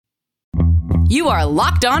You are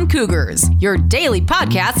Locked On Cougars, your daily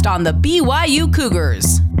podcast on the BYU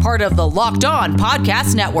Cougars, part of the Locked On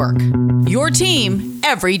Podcast Network. Your team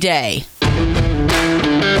every day.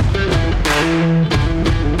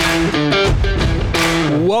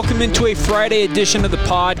 Welcome into a Friday edition of the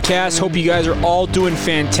podcast. Hope you guys are all doing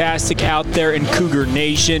fantastic out there in Cougar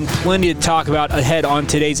Nation. Plenty to talk about ahead on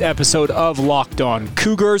today's episode of Locked On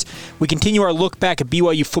Cougars. We continue our look back at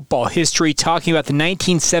BYU football history, talking about the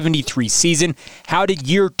 1973 season. How did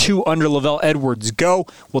year two under LaVell Edwards go?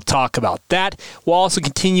 We'll talk about that. We'll also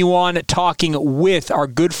continue on talking with our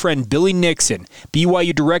good friend Billy Nixon,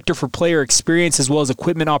 BYU Director for Player Experience as well as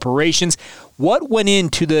Equipment Operations. What went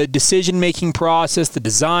into the decision-making process, the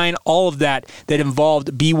design, all of that involved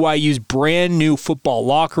BYU's brand new football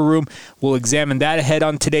locker room. We'll examine that ahead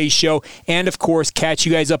on today's show and, of course, catch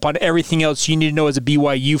you guys up on everything else you need to know as a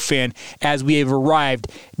BYU fan as we have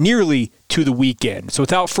arrived nearly to the weekend. So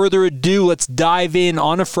without further ado, let's dive in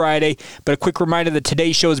on a Friday. But a quick reminder that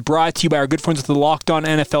today's show is brought to you by our good friends with the Locked On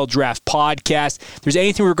NFL Draft podcast. If there's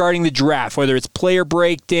anything regarding the draft, whether it's player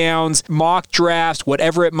breakdowns, mock drafts,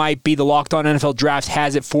 whatever it might be, the Locked On NFL Draft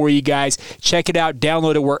has it for you guys. Check it out,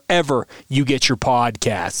 download it wherever you get your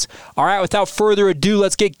podcasts. All right, without further ado,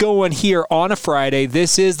 let's get going here on a Friday.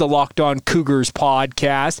 This is the Locked On Cougars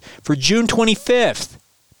podcast for June 25th,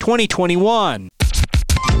 2021.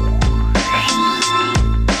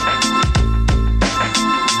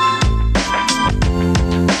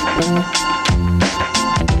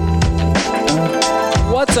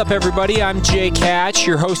 What's up, everybody? I'm Jake Hatch,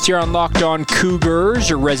 your host here on Locked On Cougars,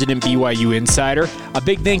 your resident BYU insider. A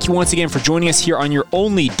big thank you once again for joining us here on your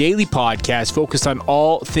only daily podcast focused on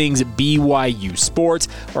all things BYU sports.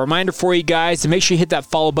 A reminder for you guys to make sure you hit that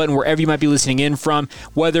follow button wherever you might be listening in from,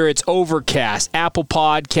 whether it's Overcast, Apple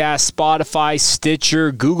Podcasts, Spotify,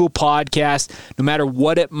 Stitcher, Google Podcasts, no matter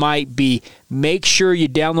what it might be. Make sure you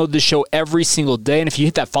download the show every single day, and if you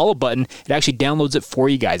hit that follow button, it actually downloads it for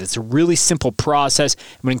you guys. It's a really simple process.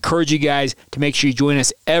 I'm going to encourage you guys to make sure you join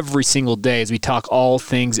us every single day as we talk all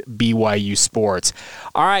things BYU sports.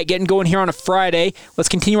 All right, getting going here on a Friday. Let's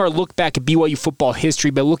continue our look back at BYU football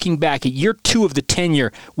history by looking back at year two of the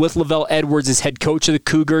tenure with LaVell Edwards as head coach of the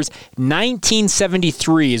Cougars.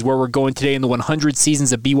 1973 is where we're going today in the 100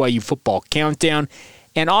 seasons of BYU football countdown.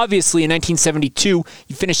 And obviously, in 1972,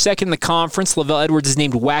 you finished second in the conference. LaVell Edwards is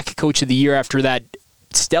named WAC Coach of the Year after that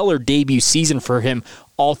stellar debut season for him,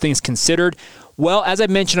 all things considered. Well, as I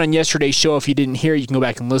mentioned on yesterday's show, if you didn't hear it, you can go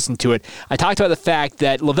back and listen to it. I talked about the fact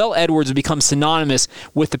that LaVell Edwards would become synonymous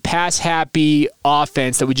with the pass-happy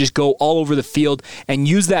offense that would just go all over the field and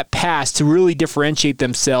use that pass to really differentiate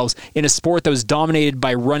themselves in a sport that was dominated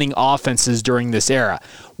by running offenses during this era.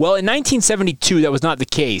 Well, in 1972, that was not the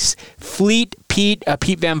case. Pete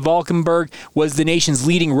Van Valkenburg was the nation's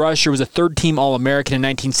leading rusher, was a third-team All-American in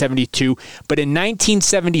 1972. But in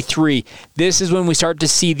 1973, this is when we start to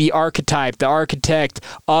see the archetype, the architect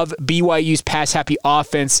of BYU's pass-happy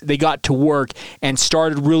offense. They got to work and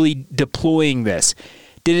started really deploying this.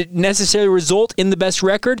 Did it necessarily result in the best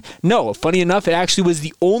record? No. Funny enough, it actually was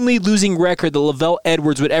the only losing record that LaVell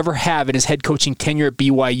Edwards would ever have in his head coaching tenure at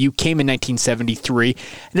BYU, came in 1973. It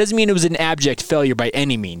doesn't mean it was an abject failure by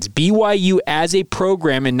any means. BYU as a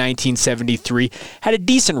program in 1973 had a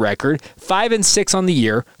decent record, 5-6 on the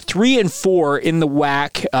year, 3-4 in the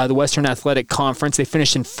WAC, the Western Athletic Conference. They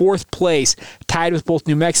finished in fourth place, tied with both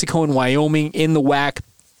New Mexico and Wyoming in the WAC.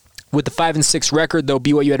 With the 5-6 record, though,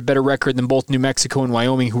 BYU had a better record than both New Mexico and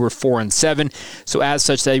Wyoming, who were 4-7. So as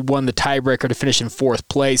such, they won the tiebreaker to finish in fourth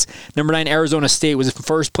place. Number 9, Arizona State was in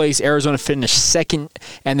first place. Arizona finished second,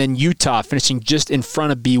 and then Utah finishing just in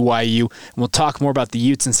front of BYU. And we'll talk more about the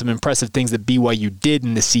Utes and some impressive things that BYU did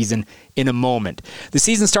in the season in a moment. The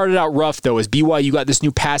season started out rough, though, as BYU got this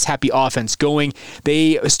new pass-happy offense going.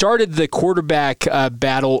 They started the quarterback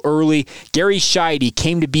battle early. Gary Scheide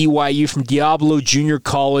came to BYU from Diablo Junior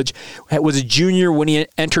College. Was a junior when he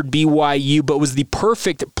entered BYU, but was the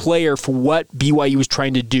perfect player for what BYU was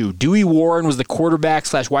trying to do. Dewey Warren was the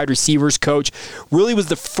quarterback/wide receivers coach. Really was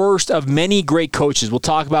the first of many great coaches. We'll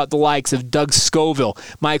talk about the likes of Doug Scoville,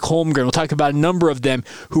 Mike Holmgren. We'll talk about a number of them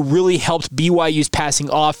who really helped BYU's passing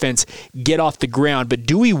offense get off the ground. But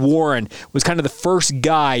Dewey Warren was kind of the first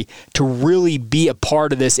guy to really be a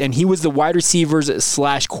part of this, and he was the wide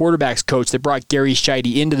receivers/quarterbacks coach that brought Gary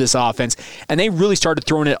Scheide into this offense, and they really started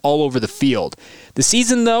throwing it all over the field. The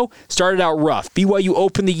season, though, started out rough. BYU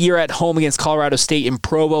opened the year at home against Colorado State in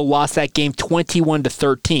Provo, lost that game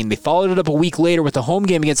 21-13. They followed it up a week later with a home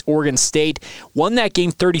game against Oregon State, won that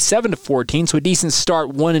game 37-14, so a decent start,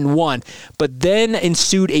 1-1. But then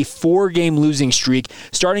ensued a 4-game losing streak,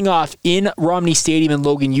 starting off in Romney Stadium in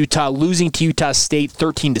Logan, Utah, losing to Utah State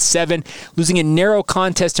 13-7, losing a narrow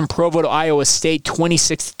contest in Provo to Iowa State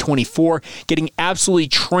 26-24, getting absolutely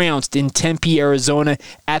trounced in Tempe, Arizona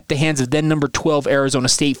at the hands of then number 12 Arizona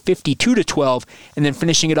State 52-12, and then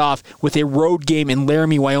finishing it off with a road game in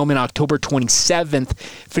Laramie, Wyoming, October 27th,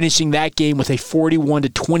 finishing that game with a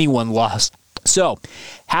 41-21 loss. So,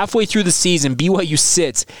 halfway through the season, BYU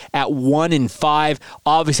sits at 1-5.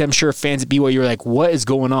 Obviously, I'm sure fans at BYU are like, what is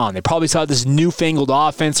going on? They probably saw this newfangled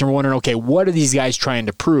offense and were wondering, okay, what are these guys trying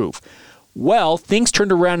to prove? Well, things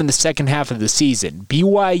turned around in the second half of the season.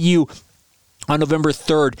 BYU on November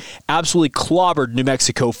 3rd, absolutely clobbered New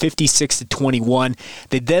Mexico 56-21.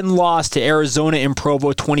 They then lost to Arizona in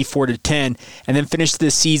Provo 24-10, and then finished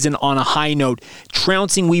the season on a high note,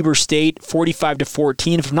 trouncing Weber State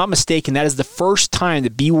 45-14. If I'm not mistaken, that is the first time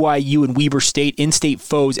that BYU and Weber State, in-state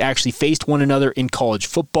foes, actually faced one another in college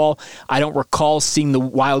football. I don't recall seeing the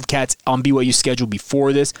Wildcats on BYU's schedule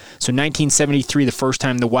before this. So 1973, the first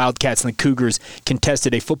time the Wildcats and the Cougars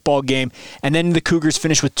contested a football game. And then the Cougars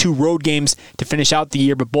finished with 2 road games to finish out the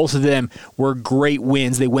year, but both of them were great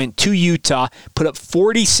wins. They went to Utah, put up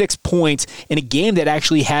 46 points in a game that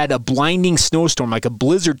actually had a blinding snowstorm, like a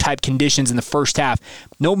blizzard-type conditions in the first half.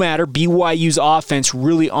 No matter, BYU's offense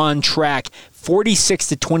really on track.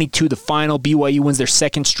 46-22 the final. BYU wins their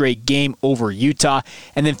second straight game over Utah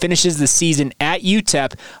and then finishes the season at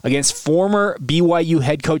UTEP against former BYU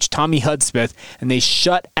head coach Tommy Hudspeth, and they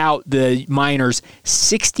shut out the Miners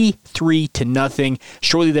 63-0.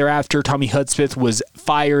 Shortly thereafter, Tommy Hudspeth was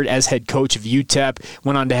fired as head coach of UTEP,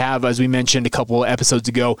 went on to have, as we mentioned a couple of episodes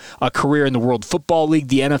ago, a career in the World Football League,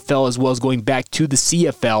 the NFL, as well as going back to the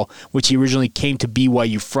CFL, which he originally came to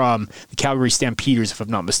BYU from. The Calgary Stampeders, if I'm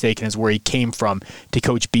not mistaken, is where he came from to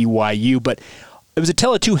coach BYU. But it was a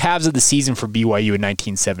tale of two halves of the season for BYU in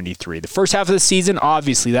 1973. The first half of the season,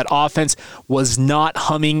 obviously, that offense was not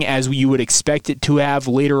humming as you would expect it to have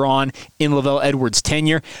later on in Lavelle Edwards'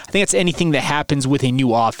 tenure. I think that's anything that happens with a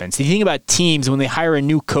new offense. If you think about teams when they hire a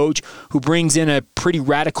new coach who brings in a pretty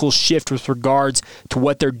radical shift with regards to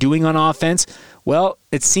what they're doing on offense, well,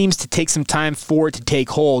 it seems to take some time for it to take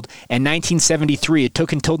hold. And 1973, it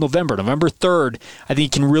took until November 3rd, I think you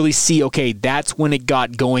can really see, okay, that's when it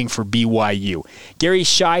got going for BYU. Gary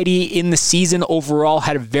Scheide in the season overall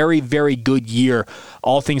had a very, very good year,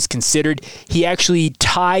 all things considered. He actually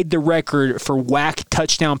tied the record for WAC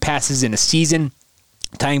touchdown passes in a season,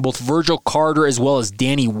 tying both Virgil Carter as well as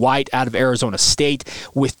Danny White out of Arizona State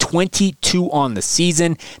with 22 on the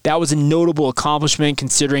season. That was a notable accomplishment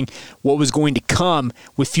considering what was going to come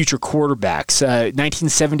with future quarterbacks.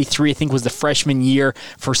 1973, I think, was the freshman year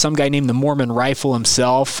for some guy named the Mormon Rifle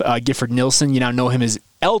himself, Gifford Nilsson. You now know him as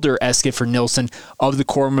Elder S. Gifford Nilsson of the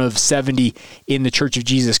Quorum of 70 in the Church of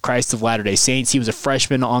Jesus Christ of Latter-day Saints. He was a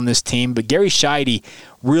freshman on this team, but Gary Scheide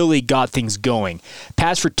really got things going.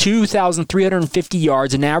 Passed for 2,350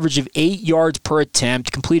 yards, an average of 8 yards per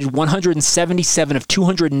attempt, completed 177 of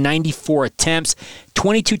 294 attempts,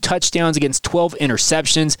 22 touchdowns against 12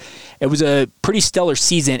 interceptions. It was a pretty stellar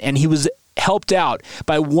season, and he was helped out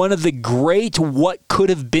by one of the great what could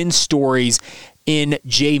have been stories in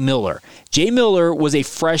Jay Miller. Jay Miller was a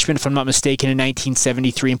freshman, if I'm not mistaken, in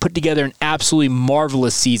 1973 and put together an absolutely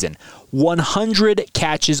marvelous season. 100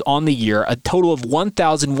 catches on the year, a total of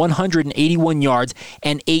 1,181 yards,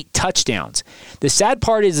 and 8 touchdowns. The sad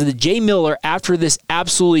part is that Jay Miller, after this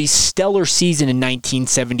absolutely stellar season in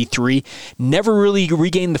 1973, never really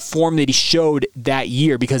regained the form that he showed that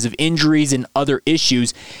year because of injuries and other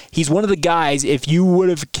issues. He's one of the guys, if you would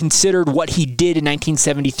have considered what he did in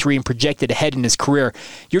 1973 and projected ahead in his career,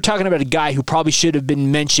 you're talking about a guy who probably should have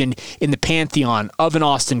been mentioned in the pantheon of an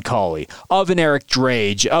Austin Collie, of an Eric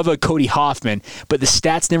Drage, of a Cody Hoffman, but the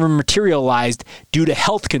stats never materialized due to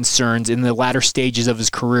health concerns in the latter stages of his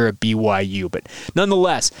career at BYU. But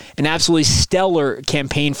nonetheless, an absolutely stellar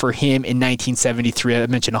campaign for him in 1973. I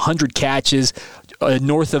mentioned 100 catches,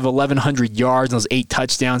 north of 1,100 yards, and those 8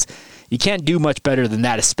 touchdowns. You can't do much better than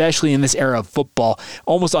that, especially in this era of football.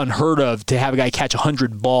 Almost unheard of to have a guy catch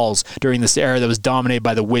 100 balls during this era that was dominated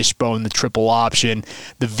by the wishbone, the triple option,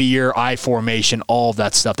 the veer, I formation, all of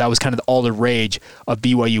that stuff. That was kind of all the rage of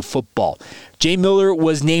BYU football. Jay Miller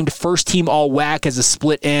was named first-team All-WAC as a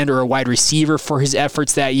split end or a wide receiver for his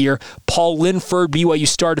efforts that year. Paul Linford, BYU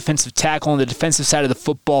star defensive tackle on the defensive side of the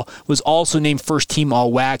football, was also named first-team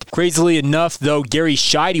All-WAC. Crazily enough, though, Gary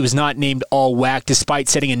Scheide was not named All-WAC despite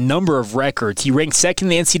setting a number of records. He ranked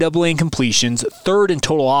second in the NCAA in completions, third in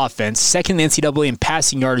total offense, second in the NCAA in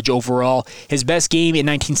passing yardage overall. His best game in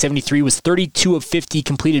 1973 was 32 of 50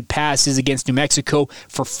 completed passes against New Mexico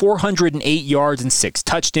for 408 yards and 6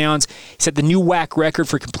 touchdowns. He set the new WAC record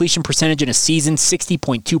for completion percentage in a season,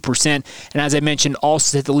 60.2%. And as I mentioned,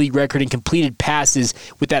 also set the league record in completed passes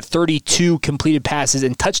with that 32 completed passes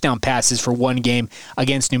and touchdown passes for one game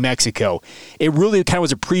against New Mexico. It really kind of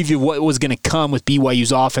was a preview of what was going to come with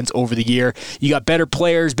BYU's offense over the year. You got better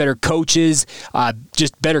players, better coaches,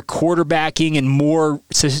 just better quarterbacking and more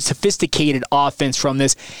sophisticated offense from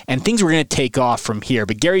this, and things were going to take off from here.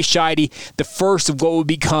 But Gary Scheide, the first of what would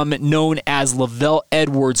become known as LaVell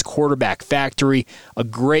Edwards quarterback factory, a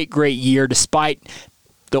great year despite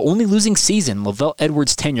the only losing season, LaVell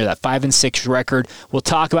Edwards' tenure, that 5-6 record. We'll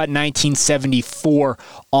talk about 1974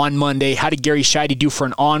 on Monday. How did Gary Scheide do for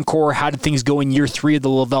an encore? How did things go in year 3 of the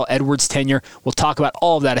LaVell Edwards tenure? We'll talk about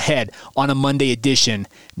all of that ahead on a Monday edition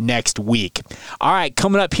next week. All right,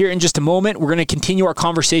 coming up here in just a moment, we're going to continue our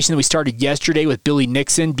conversation that we started yesterday with Billy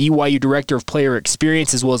Nixon, BYU Director of Player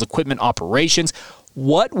Experience as well as Equipment Operations.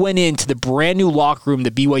 What went into the brand new locker room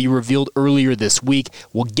that BYU revealed earlier this week?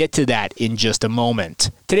 We'll get to that in just a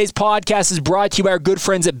moment. Today's podcast is brought to you by our good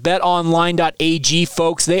friends at betonline.ag,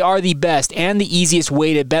 folks. They are the best and the easiest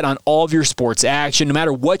way to bet on all of your sports action, no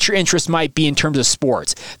matter what your interest might be in terms of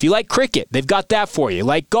sports. If you like cricket, they've got that for you. You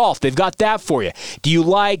like golf, they've got that for you. Do you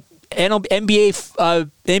like NBA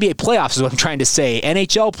playoffs is what I'm trying to say,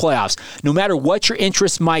 NHL playoffs. No matter what your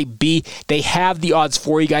interest might be, they have the odds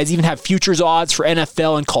for you guys. Even have futures odds for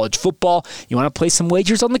NFL and college football. You want to play some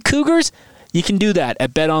wagers on the Cougars? You can do that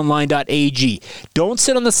at betonline.ag. Don't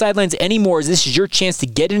sit on the sidelines anymore, as this is your chance to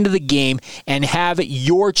get into the game and have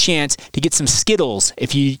your chance to get some Skittles,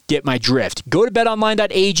 if you get my drift. Go to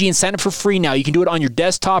betonline.ag and sign up for free now. You can do it on your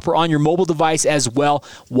desktop or on your mobile device as well.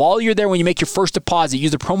 While you're there, when you make your first deposit,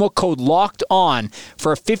 use the promo code LOCKEDON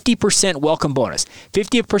for a 50% welcome bonus.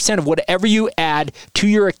 50% of whatever you add to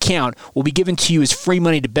your account will be given to you as free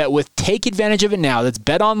money to bet with. Take advantage of it now. That's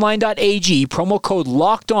betonline.ag, promo code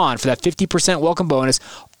LOCKEDON for that 50% welcome bonus,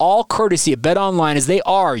 all courtesy of BetOnline, as they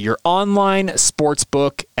are your online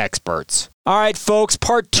sportsbook experts. All right, folks,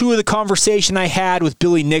 part 2 of the conversation I had with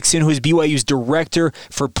Billy Nixon, who is BYU's Director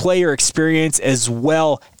for Player Experience as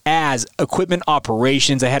well as Equipment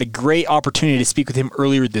Operations. I had a great opportunity to speak with him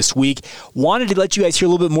earlier this week. Wanted to let you guys hear a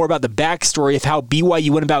little bit more about the backstory of how BYU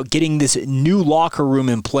went about getting this new locker room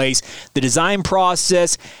in place, the design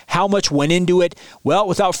process, how much went into it. Well,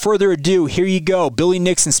 without further ado, here you go. Billy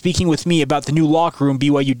Nixon speaking with me about the new locker room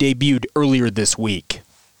BYU debuted earlier this week.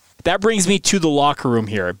 That brings me to the locker room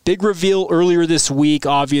here. Big reveal earlier this week,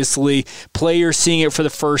 obviously. Players seeing it for the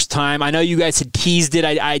first time. I know you guys had teased it.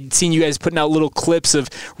 I'd seen you guys putting out little clips of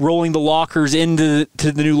rolling the lockers into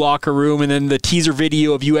the new locker room and then the teaser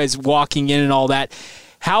video of you guys walking in and all that.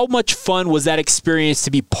 How much fun was that experience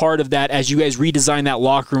to be part of that as you guys redesigned that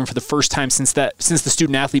locker room for the first time since the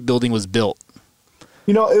student-athlete building was built?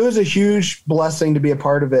 You know, it was a huge blessing to be a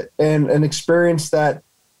part of it and an experience that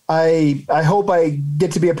I hope I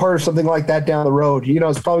get to be a part of something like that down the road. You know,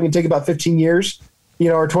 it's probably going to take about 15 years,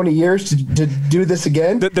 or 20 years to do this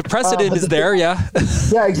again. The precedent is there, yeah.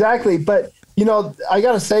 Yeah, exactly. But, I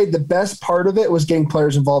got to say the best part of it was getting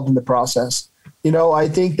players involved in the process. I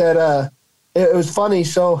think that it was funny.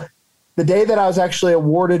 So the day that I was actually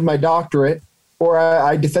awarded my doctorate, or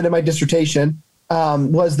I defended my dissertation,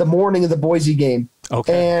 was the morning of the Boise game.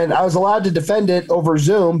 Okay. And I was allowed to defend it over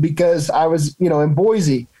Zoom because I was, in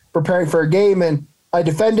Boise preparing for a game, and I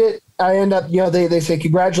defend it. I end up, they say,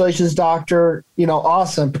 congratulations, doctor,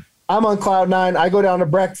 awesome. I'm on cloud 9. I go down to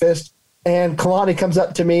breakfast, and Kalani comes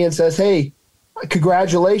up to me and says, hey,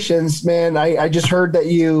 congratulations, man. I just heard that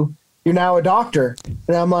you're now a doctor.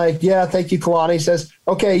 And I'm like, yeah, thank you, Kalani. He says,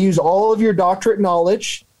 okay, use all of your doctorate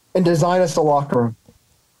knowledge and design us a locker room.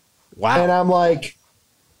 Wow. And I'm like,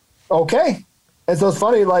 okay. And so it's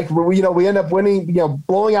funny, like, we end up winning,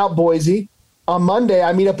 blowing out Boise. On Monday,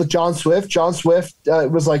 I meet up with John Swift. John Swift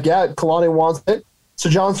was like, yeah, Kalani wants it. So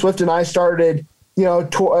John Swift and I started,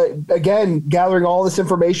 again, gathering all this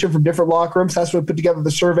information from different locker rooms. That's when we put together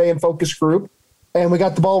the survey and focus group, and we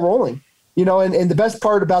got the ball rolling. And the best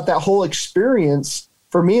part about that whole experience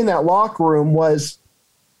for me in that locker room was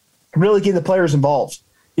really getting the players involved.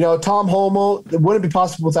 Tom Holmoe, it wouldn't be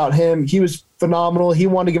possible without him. He was phenomenal. He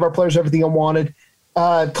wanted to give our players everything I wanted.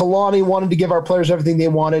 Kalani wanted to give our players everything they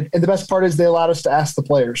wanted. And the best part is they allowed us to ask the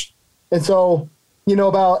players. And so,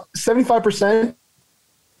 about 75%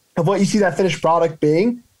 of what you see that finished product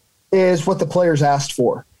being is what the players asked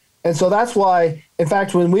for. And so that's why, in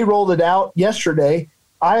fact, when we rolled it out yesterday,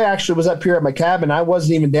 I actually was up here at my cabin. I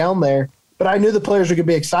wasn't even down there, but I knew the players were going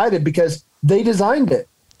to be excited because they designed it.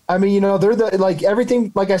 I mean, they're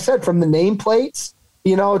everything, like I said, from the nameplates,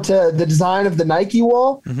 to the design of the Nike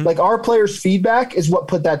wall, our players' feedback is what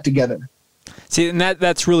put that together. See, and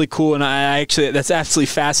that's really cool, and that's absolutely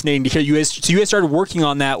fascinating to hear. You guys started working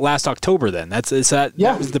on that last October. Then that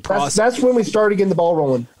was the process. That's when we started getting the ball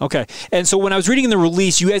rolling. Okay, and so when I was reading in the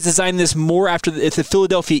release, you guys designed this more after the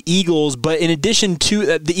Philadelphia Eagles, but in addition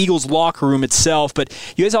to the Eagles locker room itself, but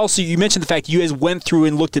you guys you mentioned the fact you guys went through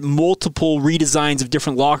and looked at multiple redesigns of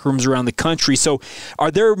different locker rooms around the country. So, are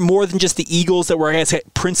there more than just the Eagles that were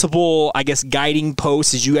principal guiding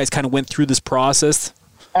posts as you guys kind of went through this process?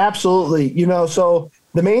 Absolutely. So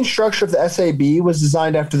the main structure of the SAB was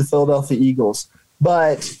designed after the Philadelphia Eagles,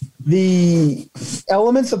 but the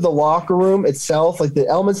elements of the locker room itself, like the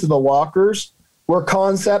elements of the lockers, were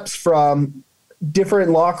concepts from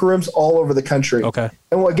different locker rooms all over the country. Okay.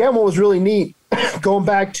 And what was really neat, going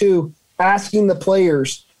back to asking the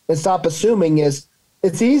players and stop assuming, is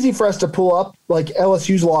it's easy for us to pull up like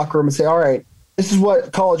LSU's locker room and say, all right, this is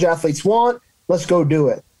what college athletes want. Let's go do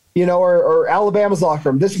it. Or Alabama's locker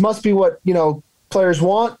room. This must be what, players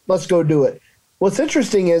want. Let's go do it. What's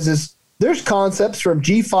interesting is there's concepts from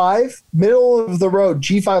G5, middle of the road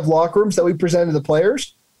G5 locker rooms that we presented to the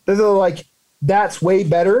players. They're like, that's way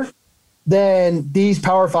better than these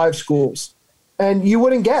Power 5 schools. And you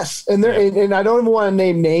wouldn't guess. And and I don't even want to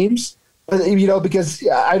name names, because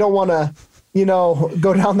I don't want to,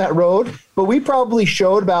 go down that road. But we probably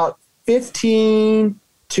showed about 15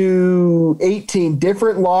 to 18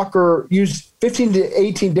 different use 15 to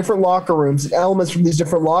 18 different locker rooms, elements from these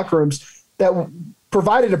different locker rooms that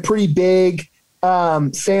provided a pretty big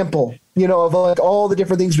sample, of all the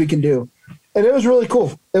different things we can do. And it was really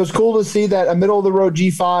cool. It was cool to see that a middle of the road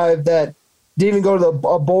G5 that didn't even go to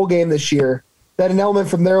a bowl game this year, that an element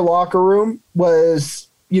from their locker room was,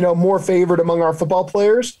 more favored among our football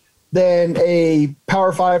players than a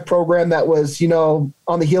Power 5 program that was,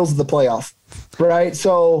 on the heels of the playoff. Right.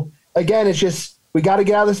 So again, it's just, we got to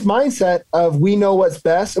get out of this mindset of we know what's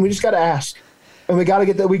best, and we just got to ask, and we got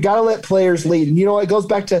to let players lead. And it goes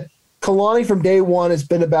back to Kalani from day one has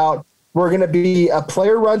been about, we're going to be a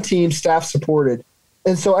player run team, staff supported.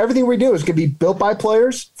 And so everything we do is going to be built by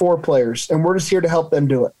players for players. And we're just here to help them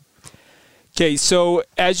do it. Okay, so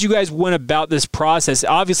as you guys went about this process,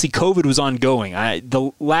 obviously COVID was ongoing.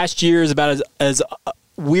 The last year is about as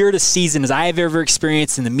weird a season as I have ever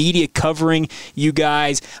experienced in the media covering you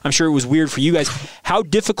guys. I'm sure it was weird for you guys. How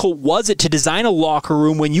difficult was it to design a locker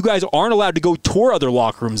room when you guys aren't allowed to go tour other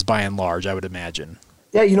locker rooms by and large, I would imagine?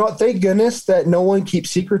 Yeah, thank goodness that no one keeps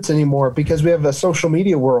secrets anymore because we have a social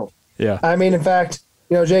media world. Yeah. I mean, in fact,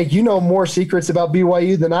 Jake, you know more secrets about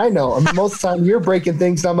BYU than I know. I mean, most of the time you're breaking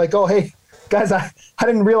things and I'm like, oh, hey, guys, I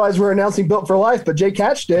didn't realize we were announcing Built for Life, but Jake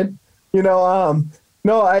Hatch did.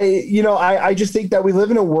 No, I just think that we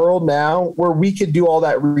live in a world now where we could do all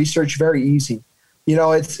that research very easy.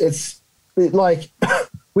 It's like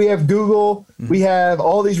we have Google, we have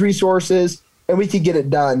all these resources, and we could get it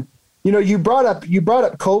done. You brought up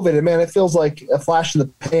COVID, and man, it feels like a flash in the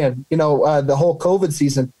pan. The whole COVID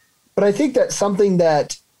season. But I think that something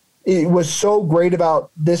that it was so great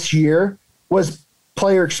about this year was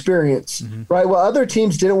player experience, right? Well, other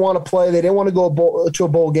teams didn't want to play; they didn't want to go to a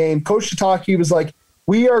bowl game. Coach Shiitake was like,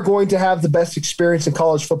 we are going to have the best experience in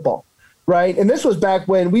college football, right? And this was back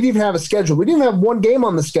when we didn't even have a schedule. We didn't even have one game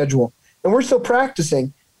on the schedule, and we're still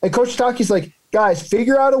practicing. And Coach Shiitake's like, guys,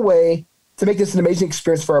 figure out a way to make this an amazing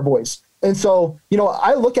experience for our boys. And so,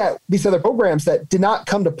 I look at these other programs that did not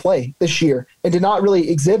come to play this year and did not really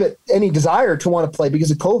exhibit any desire to want to play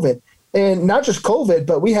because of COVID. And not just COVID,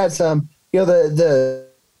 but we had some, the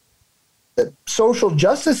social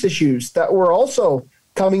justice issues that were also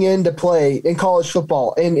coming into play in college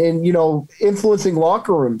football and influencing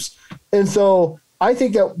locker rooms. And so I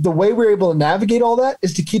think that the way we're able to navigate all that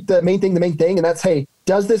is to keep the main thing, and that's, hey,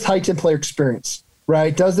 does this heighten player experience,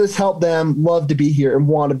 right? Does this help them love to be here and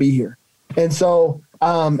want to be here? And so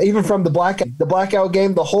even from the blackout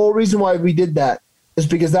game, the whole reason why we did that is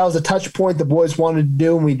because that was a touch point the boys wanted to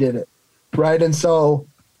do, and we did it, right? And so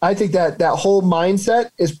I think that whole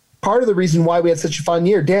mindset is part of the reason why we had such a fun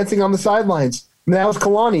year, dancing on the sidelines. I mean, that was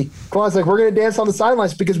Kalani. Kalani's like, we're going to dance on the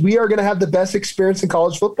sidelines because we are going to have the best experience in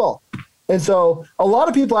college football. And so a lot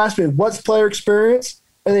of people ask me, what's player experience?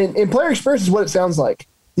 And then player experience is what it sounds like.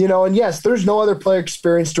 And yes, there's no other player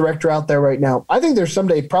experience director out there right now. I think there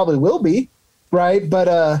someday probably will be, right?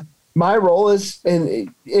 But my role is,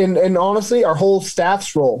 and honestly, our whole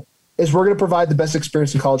staff's role is we're going to provide the best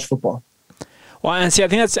experience in college football. Well, and see, I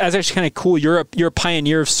think that's actually kind of cool. You're a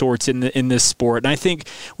pioneer of sorts in this sport, and I think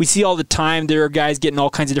we see all the time there are guys getting all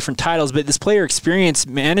kinds of different titles, but this player experience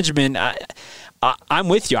management, I'm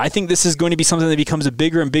with you. I think this is going to be something that becomes a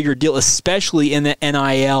bigger and bigger deal, especially in the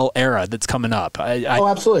NIL era that's coming up.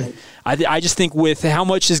 Absolutely. I just think with how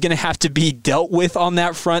much is going to have to be dealt with on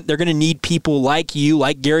that front, they're going to need people like you,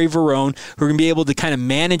 like Gary Verone, who are going to be able to kind of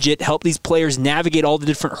manage it, help these players navigate all the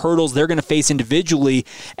different hurdles they're going to face individually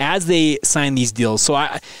as they sign these deals. So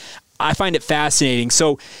I find it fascinating.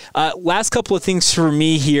 So last couple of things for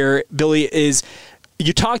me here, Billy, is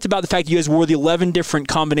you talked about the fact you guys wore the 11 different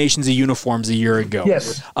combinations of uniforms a year ago.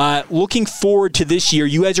 Yes. Looking forward to this year,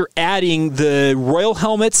 you guys are adding the Royal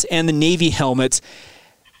helmets and the Navy helmets.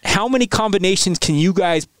 How many combinations can you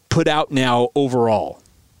guys put out now overall?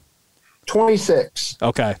 26.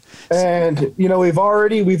 Okay. And we've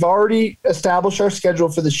already established our schedule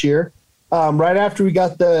for this year. Right after we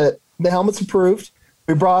got the helmets approved,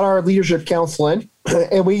 we brought our leadership council in,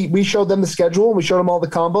 and we showed them the schedule, and we showed them all the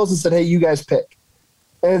combos and said, hey, you guys pick.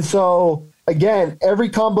 And so, again, every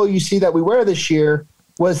combo you see that we wear this year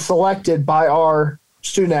was selected by our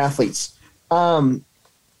student athletes. And,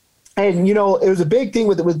 it was a big thing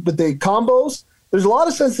with the combos. There's a lot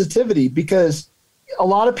of sensitivity because a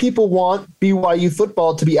lot of people want BYU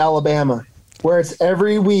football to be Alabama, where it's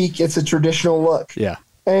every week it's a traditional look. Yeah.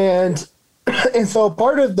 And so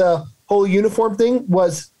part of the whole uniform thing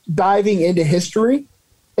was diving into history.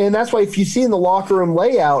 And that's why if you see in the locker room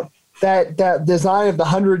layout, that design of the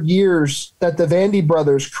 100 years that the Vandy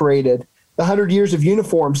brothers created, the 100 years of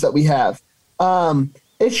uniforms that we have,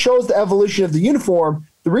 it shows the evolution of the uniform.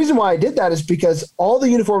 The reason why I did that is because all the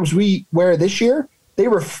uniforms we wear this year, they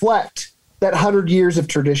reflect that 100 years of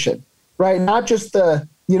tradition, right? Not just the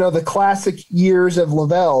classic years of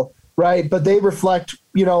Lavelle, right? But they reflect,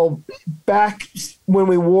 back when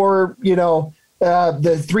we wore,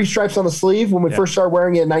 the 3 stripes on the sleeve when we first started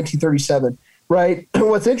wearing it in 1937. Right.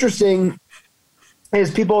 What's interesting is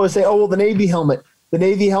people always say, oh, well, the Navy helmet. The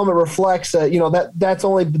Navy helmet reflects, that's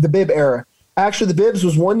only the bib era. Actually, the bibs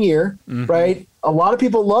was 1 year, right? A lot of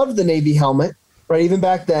people loved the Navy helmet, right, even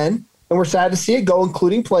back then. And we're sad to see it go,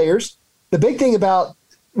 including players. The big thing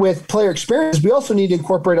with player experience, we also need to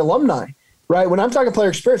incorporate alumni, right? When I'm talking player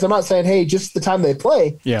experience, I'm not saying, hey, just the time they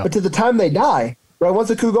play, but to the time they die, right? Once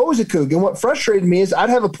a Coug, always a Coug. And what frustrated me is I'd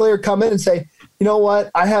have a player come in and say, you know what,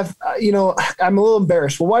 I have, I'm a little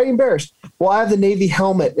embarrassed. Well, why are you embarrassed? Well, I have the Navy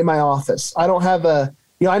helmet in my office. I don't have I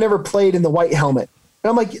never played in the white helmet. And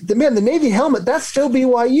I'm like, the Navy helmet, that's still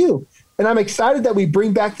BYU. And I'm excited that we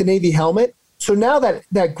bring back the Navy helmet. So now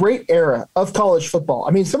that great era of college football,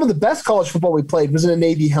 I mean, some of the best college football we played was in a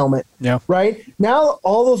Navy helmet, right? Now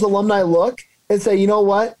all those alumni look and say, you know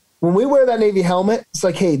what, when we wear that Navy helmet, it's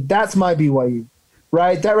like, hey, that's my BYU,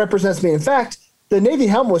 right? That represents me. In fact, the Navy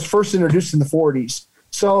helmet was first introduced in the 40s.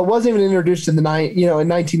 So it wasn't even introduced in in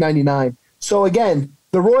 1999. So again,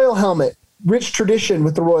 the Royal helmet, rich tradition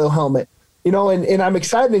with the Royal helmet, and I'm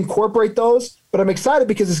excited to incorporate those, but I'm excited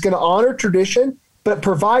because it's going to honor tradition, but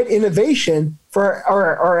provide innovation for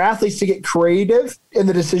our athletes to get creative in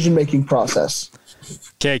the decision-making process.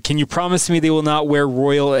 Okay. Can you promise me they will not wear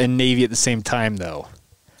Royal and Navy at the same time, though?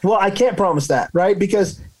 Well, I can't promise that, right?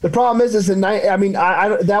 Because the problem is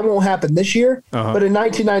that won't happen this year. But in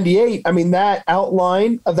 1998, that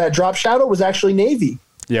outline of that drop shadow was actually Navy.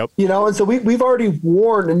 Yep. And so we've already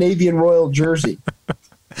worn a Navy and Royal jersey.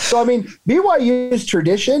 So, BYU's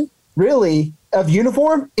tradition, really, of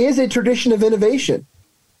uniform is a tradition of innovation,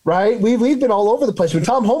 right? We've been all over the place. When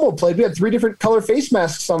Tom Homo played, we had 3 different color face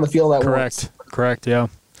masks on the field at once. Correct, yeah.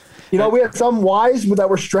 We had some Ys that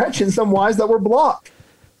were stretch and some Ys that were block.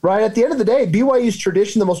 Right. At the end of the day, BYU's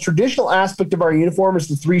tradition, the most traditional aspect of our uniform is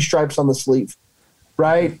the 3 stripes on the sleeve.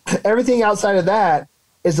 Right. Everything outside of that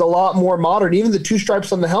is a lot more modern. Even the 2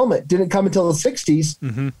 stripes on the helmet didn't come until the 60s.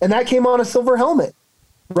 And that came on a silver helmet.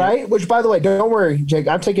 Right. Which, by the way, don't worry, Jake,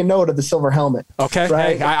 I'm taking note of the silver helmet. Okay.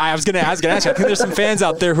 Right? Hey, I was going to ask you. I think there's some fans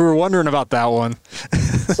out there who are wondering about that one.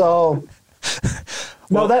 So,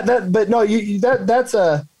 no, that's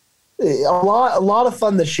a lot of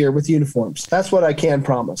fun this year with uniforms. That's what I can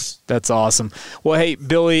promise. That's awesome. Well, hey,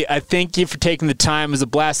 Billy, I thank you for taking the time. It was a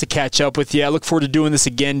blast to catch up with you. I look forward to doing this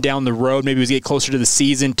again down the road. Maybe as we get closer to the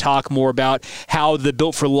season, talk more about how the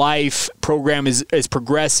Built for Life program is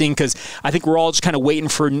progressing, because I think we're all just kind of waiting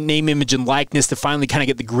for name, image, and likeness to finally kind of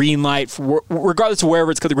get the green light, regardless of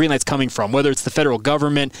wherever the green light's coming from, whether it's the federal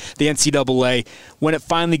government, the NCAA. When it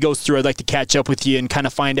finally goes through, I'd like to catch up with you and kind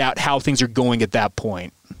of find out how things are going at that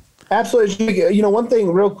point. Absolutely. One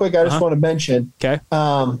thing real quick I just want to mention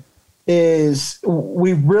is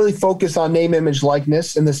we really focus on name, image,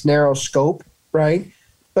 likeness in this narrow scope, right?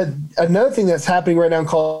 But another thing that's happening right now in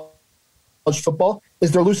college football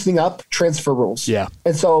is they're loosening up transfer rules. Yeah.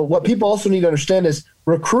 And so what people also need to understand is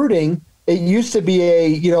recruiting, it used to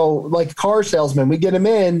be like car salesman. We get them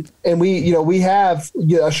in and we have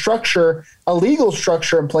a structure, a legal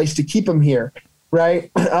structure in place to keep them here, right?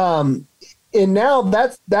 And now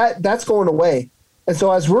that's going away. And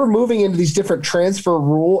so as we're moving into these different transfer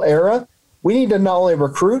rule era, we need to not only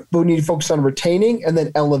recruit, but we need to focus on retaining and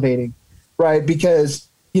then elevating, right? Because,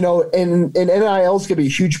 and NIL is going to be a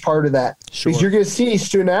huge part of that. Sure. Because you're going to see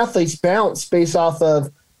student athletes bounce based off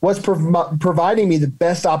of what's providing me the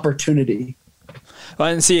best opportunity.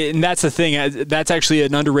 And that's the thing. That's actually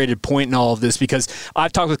an underrated point in all of this, because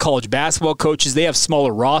I've talked with college basketball coaches. They have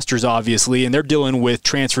smaller rosters, obviously, and they're dealing with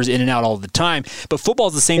transfers in and out all the time. But football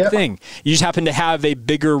is the same thing. You just happen to have a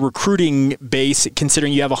bigger recruiting base,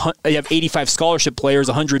 considering you have 85 scholarship players,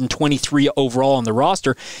 123 overall on the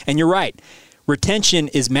roster. And you're right. Retention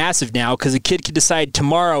is massive now, because a kid could decide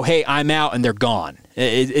tomorrow, hey, I'm out, and they're gone.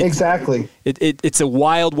 Exactly. It's a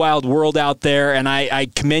wild, wild world out there, and I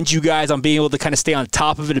commend you guys on being able to kind of stay on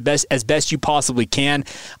top of it as best you possibly can.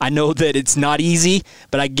 I know that it's not easy,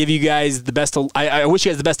 but I give you guys the best. I wish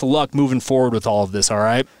you guys the best of luck moving forward with all of this, all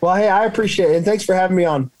right? Well, hey, I appreciate it, and thanks for having me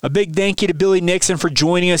on. A big thank you to Billy Nixon for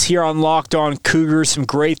joining us here on Locked On Cougars. Some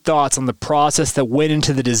great thoughts on the process that went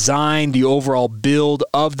into the design, the overall build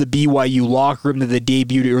of the BYU locker room that they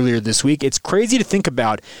debuted earlier this week. It's crazy to think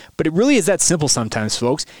about, but it really is that simple sometimes,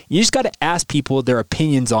 folks. You just got to ask people their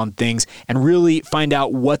opinions on things and really find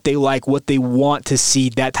out what they like, what they want to see,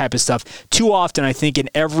 that type of stuff. Too often, I think, in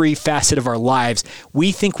every facet of our lives,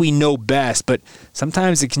 we think we know best, but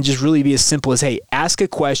sometimes it can just really be as simple as, hey, ask a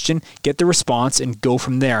question, get the response, and go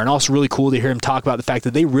from there. And also really cool to hear him talk about the fact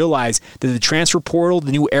that they realize that the transfer portal,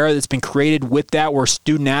 the new era that's been created with that, where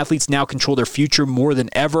student athletes now control their future more than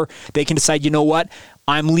ever, they can decide, you know what,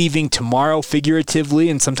 I'm leaving tomorrow, figuratively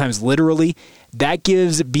and sometimes literally. That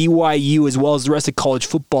gives BYU, as well as the rest of college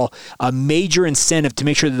football, a major incentive to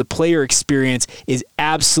make sure that the player experience is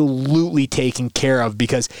absolutely taken care of,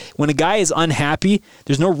 because when a guy is unhappy,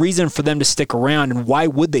 there's no reason for them to stick around, and why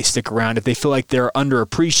would they stick around if they feel like they're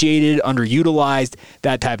underappreciated, underutilized,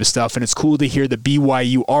 that type of stuff. And it's cool to hear that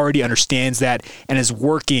BYU already understands that and is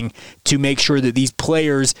working to make sure that these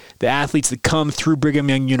players, the athletes that come through Brigham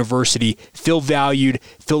Young University, feel valued,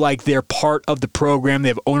 feel like they're part of the program, they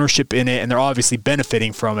have ownership in it, and they're obviously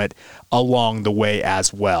benefiting from it along the way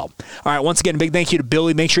as well. All right, once again, a big thank you to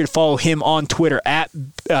Billy. Make sure to follow him on Twitter at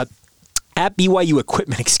BYU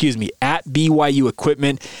Equipment, at BYU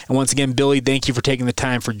Equipment. And once again, Billy, thank you for taking the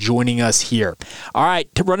time for joining us here. All right,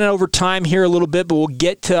 running over time here a little bit, but we'll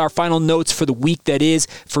get to our final notes for the week that is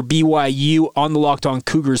for BYU on the Locked On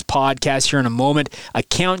Cougars podcast here in a moment. A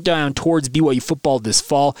countdown towards BYU football this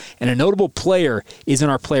fall, and a notable player is in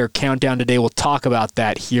our player countdown today. We'll talk about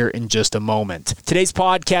that here in just a moment. Today's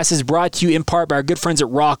podcast is brought to you in part by our good friends at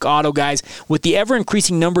Rock Auto, guys. With the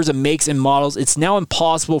ever-increasing numbers of makes and models, it's now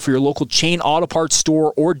impossible for your local chain auto parts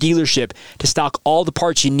store or dealership to stock all the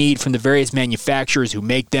parts you need from the various manufacturers who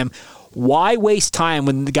make them. Why waste time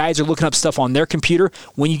when the guys are looking up stuff on their computer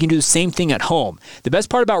when you can do the same thing at home? The best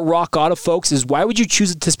part about Rock Auto, folks, is why would you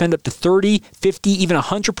choose to spend up to 30, 50, even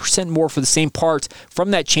 100% more for the same parts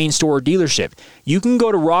from that chain store or dealership? You can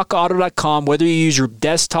go to rockauto.com, whether you use your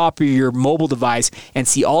desktop or your mobile device, and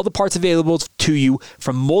see all the parts available to you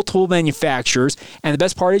from multiple manufacturers. And the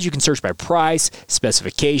best part is you can search by price,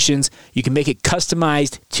 specifications. You can make it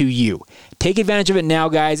customized to you. Take advantage of it now,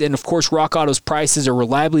 guys. And of course, Rock Auto's prices are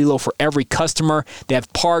reliably low for every customer. They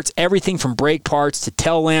have parts, everything from brake parts to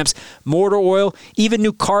tail lamps, motor oil, even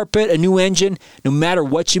new carpet, a new engine. No matter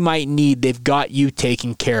what you might need, they've got you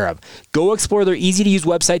taken care of. Go explore their easy-to-use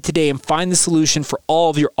website today and find the solution for all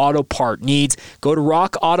of your auto part needs. Go to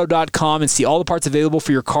rockauto.com and see all the parts available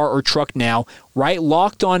for your car or truck now. Right,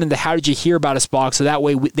 Locked On in the How Did You Hear About Us box, so that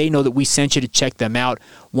way they know that we sent you to check them out.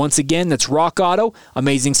 Once again, that's Rock Auto.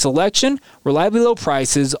 Amazing selection, reliably low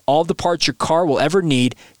prices, all the parts your car will ever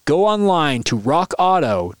need. Go online to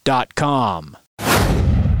rockauto.com.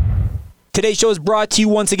 Today's show is brought to you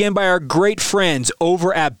once again by our great friends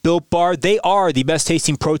over at Built Bar. They are the best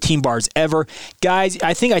tasting protein bars ever. Guys,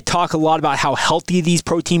 I think I talk a lot about how healthy these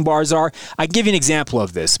protein bars are. I can give you an example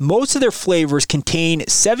of this. Most of their flavors contain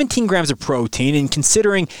 17 grams of protein, and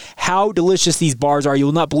considering how delicious these bars are, you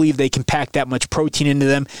will not believe they can pack that much protein into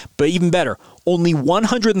them. But even better, only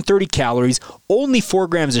 130 calories, only 4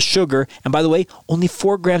 grams of sugar, and by the way, only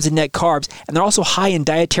 4 grams of net carbs, and they're also high in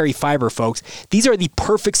dietary fiber, folks. These are the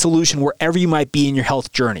perfect solution wherever you might be in your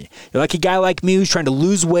health journey. You're like a guy like me who's trying to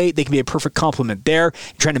lose weight, they can be a perfect complement there.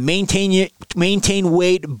 You're trying to maintain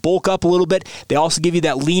weight, bulk up a little bit, they also give you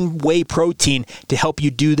that lean whey protein to help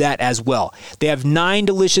you do that as well. They have 9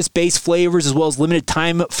 delicious base flavors as well as limited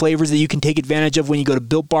time flavors that you can take advantage of when you go to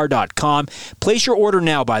BuiltBar.com. Place your order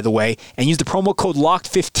now, by the way, and use the promo code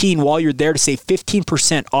LOCKED15 while you're there to save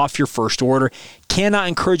 15% off your first order. Cannot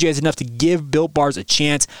encourage you guys enough to give Built Bars a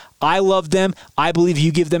chance. I love them. I believe if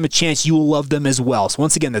you give them a chance, you will love them as well. So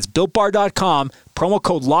once again, that's BuiltBar.com, promo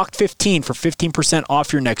code LOCKED15 for 15%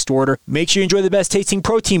 off your next order. Make sure you enjoy the best tasting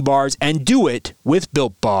protein bars and do it with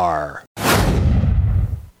Built Bar.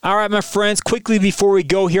 All right, my friends, quickly before we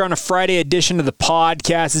go here on a Friday edition of the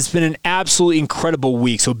podcast, it's been an absolutely incredible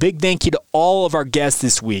week. So big thank you to all of our guests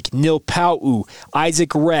this week. Neil Pau'u,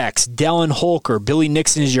 Isaac Rex, Dallin Holker, Billy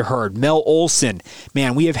Nixon, as you heard, Mel Olson.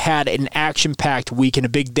 Man, we have had an action-packed week, and a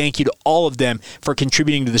big thank you to all of them for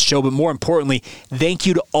contributing to the show. But more importantly, thank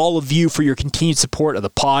you to all of you for your continued support of the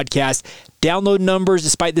podcast. Download numbers,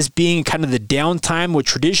 despite this being kind of the downtime, which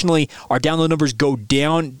traditionally our download numbers go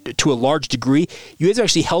down to a large degree, you guys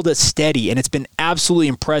actually held us steady, and it's been absolutely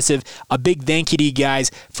impressive. A big thank you to you guys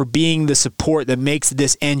for being the support that makes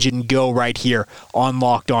this engine go right here on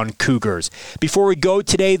Locked On Cougars. Before we go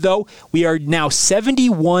today, though, we are now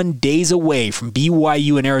 71 days away from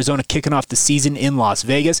BYU and Arizona kicking off the season in Las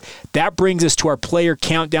Vegas. That brings us to our player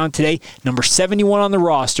countdown today. Number 71 on the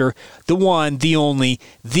roster, the one, the only,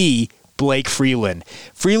 the Blake Freeland.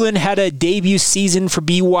 Freeland had a debut season for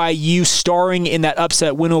BYU, starring in that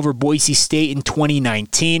upset win over Boise State in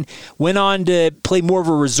 2019. Went on to play more of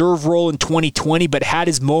a reserve role in 2020, but had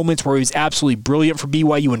his moments where he was absolutely brilliant for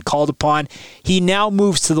BYU when called upon. He now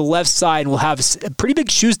moves to the left side and will have pretty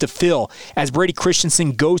big shoes to fill as Brady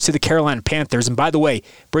Christensen goes to the Carolina Panthers. And by the way,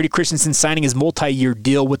 Brady Christensen signing his multi-year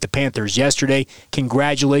deal with the Panthers yesterday.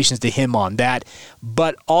 Congratulations to him on that.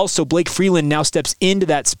 But also, Blake Freeland now steps into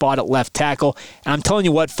that spot at left tackle. And I'm telling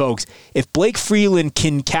you what, folks, if Blake Freeland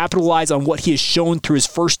can capitalize on what he has shown through his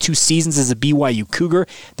first 2 seasons as a BYU Cougar,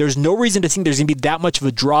 there's no reason to think there's going to be that much of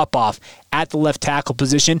a drop-off at the left tackle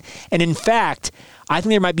position. And in fact, I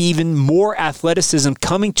think there might be even more athleticism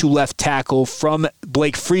coming to left tackle from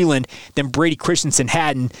Blake Freeland than Brady Christensen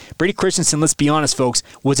had. And Brady Christensen, let's be honest, folks,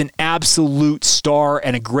 was an absolute star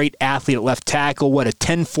and a great athlete at left tackle. What a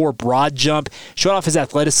 10-4 broad jump. Showed off his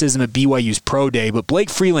athleticism at BYU's pro day. But Blake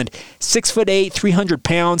Freeland, 6'8", 300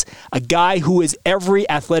 pounds, a guy who is every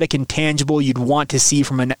athletic intangible you'd want to see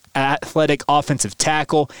from an athletic offensive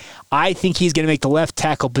tackle. I think he's going to make the left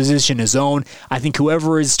tackle position his own. I think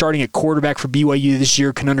whoever is starting at quarterback for BYU this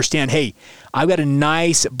year can understand, hey, I've got a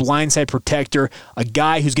nice blindside protector, a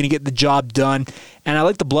guy who's going to get the job done, and I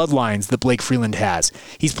like the bloodlines that Blake Freeland has.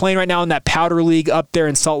 He's playing right now in that Powder League up there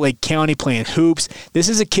in Salt Lake County playing hoops. This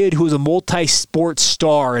is a kid who was a multi-sport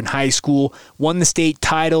star in high school, won the state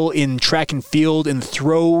title in track and field, in the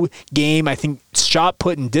throw game, I think shot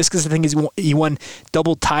put and discus, I think he won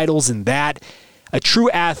double titles in that. A true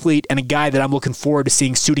athlete and a guy that I'm looking forward to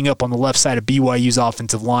seeing suiting up on the left side of BYU's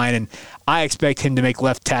offensive line, and I expect him to make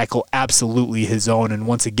left tackle absolutely his own. And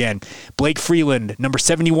once again, Blake Freeland, number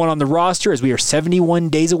 71 on the roster, as we are 71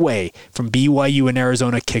 days away from BYU and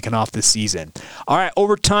Arizona kicking off the season. All right,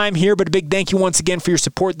 overtime here, but a big thank you once again for your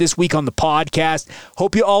support this week on the podcast.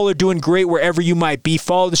 Hope you all are doing great wherever you might be.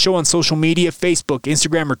 Follow the show on social media, Facebook,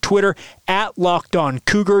 Instagram, or Twitter, at Locked On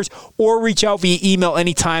Cougars, or reach out via email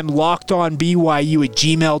anytime,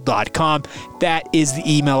 lockedonbyu@gmail.com. That is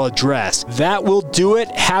the email address. That will do it.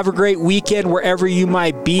 Have a great weekend wherever you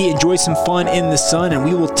might be. Enjoy some fun in the sun, and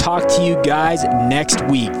we will talk to you guys next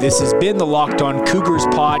week. This has been the Locked On Cougars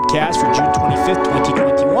podcast for June 25th,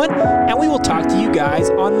 2021, and we will talk to you guys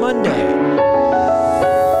on Monday.